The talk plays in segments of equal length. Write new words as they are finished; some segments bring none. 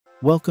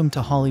Welcome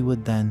to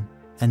Hollywood then,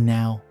 and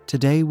now,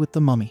 today with The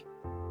Mummy.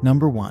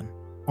 Number 1.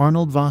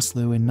 Arnold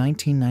Vosloo in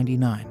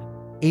 1999,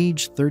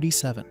 age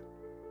 37.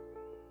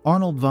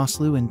 Arnold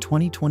Vosloo in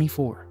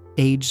 2024,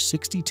 age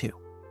 62.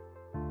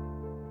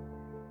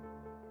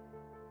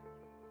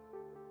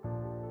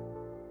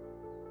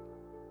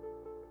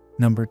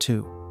 Number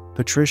 2.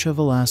 Patricia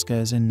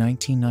Velásquez in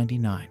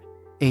 1999,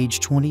 age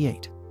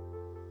 28.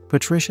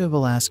 Patricia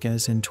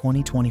Velásquez in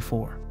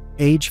 2024,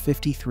 age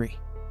 53.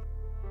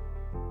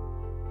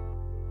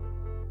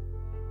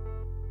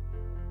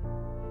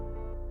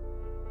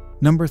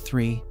 Number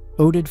 3.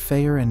 Oded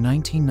Fehr in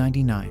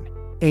 1999,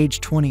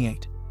 age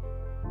 28.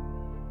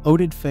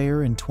 Oded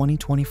Fehr in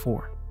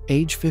 2024,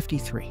 age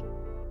 53.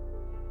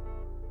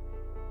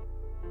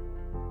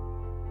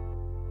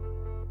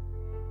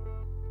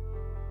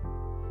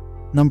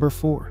 Number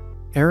 4.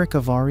 Erick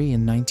Avari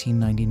in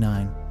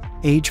 1999,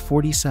 age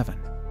 47.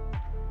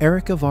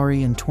 Erick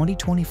Avari in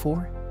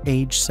 2024,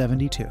 age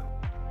 72.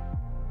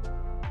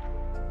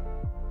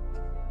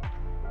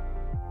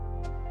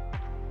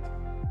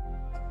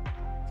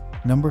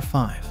 Number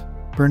 5.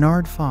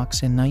 Bernard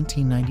Fox in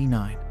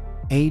 1999,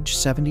 age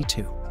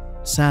 72.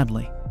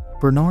 Sadly,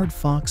 Bernard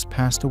Fox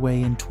passed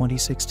away in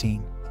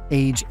 2016,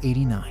 age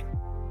 89.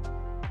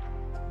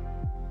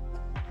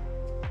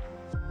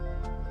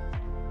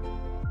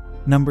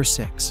 Number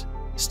 6.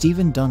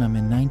 Stephen Dunham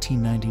in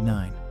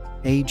 1999,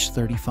 age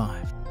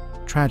 35.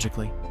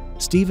 Tragically,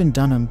 Stephen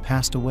Dunham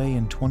passed away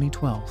in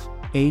 2012,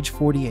 age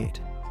 48.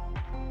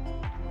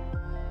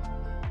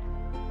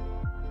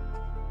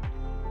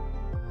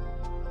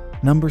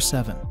 Number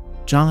 7.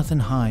 Jonathan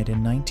Hyde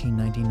in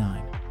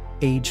 1999,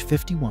 age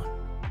 51.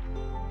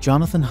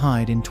 Jonathan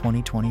Hyde in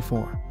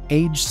 2024,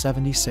 age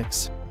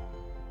 76.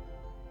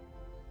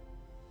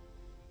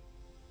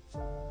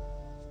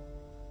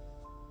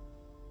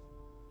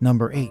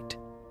 Number 8.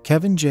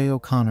 Kevin J.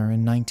 O'Connor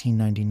in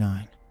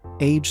 1999,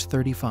 age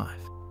 35.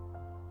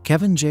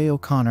 Kevin J.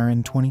 O'Connor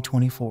in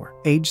 2024,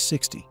 age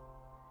 60.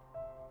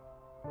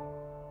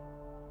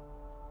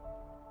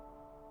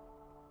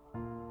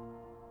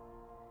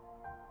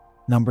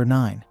 Number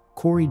 9.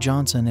 Corey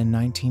Johnson in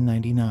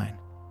 1999,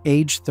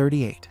 age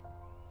 38.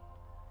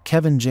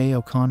 Kevin J.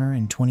 O'Connor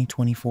in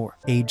 2024,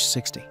 age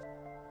 60.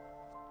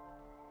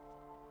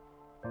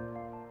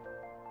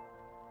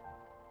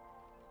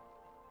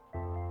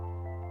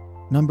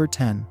 Number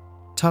 10.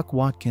 Tuck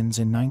Watkins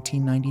in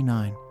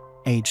 1999,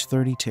 age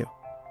 32.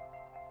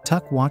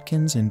 Tuck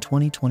Watkins in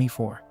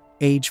 2024,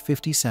 age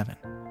 57.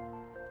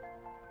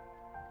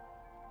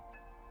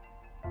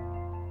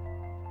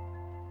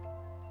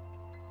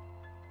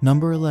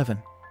 Number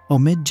 11.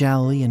 Omid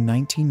Djalili in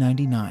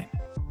 1999,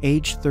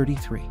 age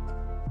 33.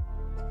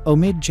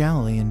 Omid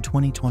Djalili in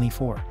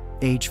 2024,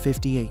 age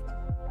 58.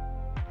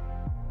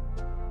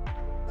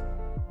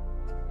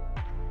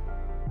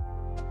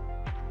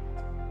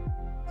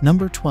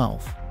 Number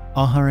 12.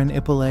 Aharon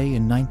Ipalé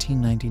in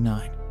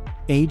 1999,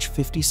 age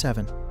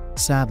 57.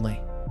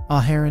 Sadly,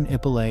 Aharon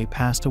Ipalé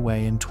passed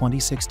away in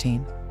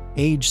 2016,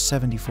 age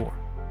 74.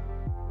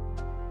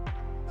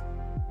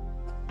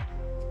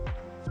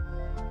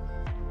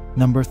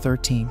 Number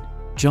 13.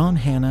 John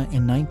Hannah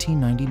in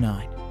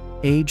 1999,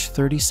 age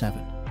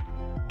 37.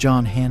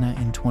 John Hannah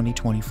in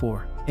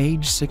 2024,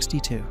 age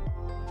 62.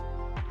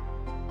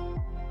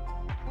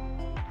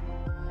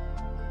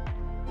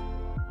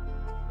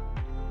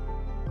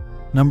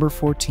 Number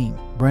 14.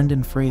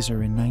 Brendan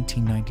Fraser in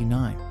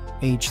 1999,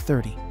 age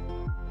 30.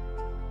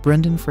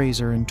 Brendan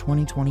Fraser in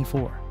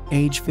 2024,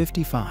 age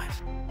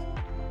 55.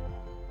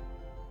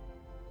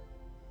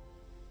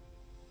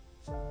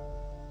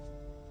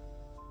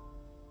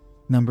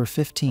 Number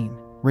 15.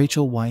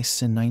 Rachel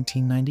Weisz in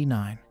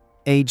 1999,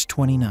 age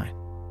 29.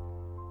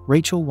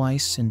 Rachel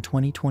Weisz in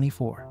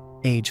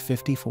 2024, age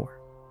 54.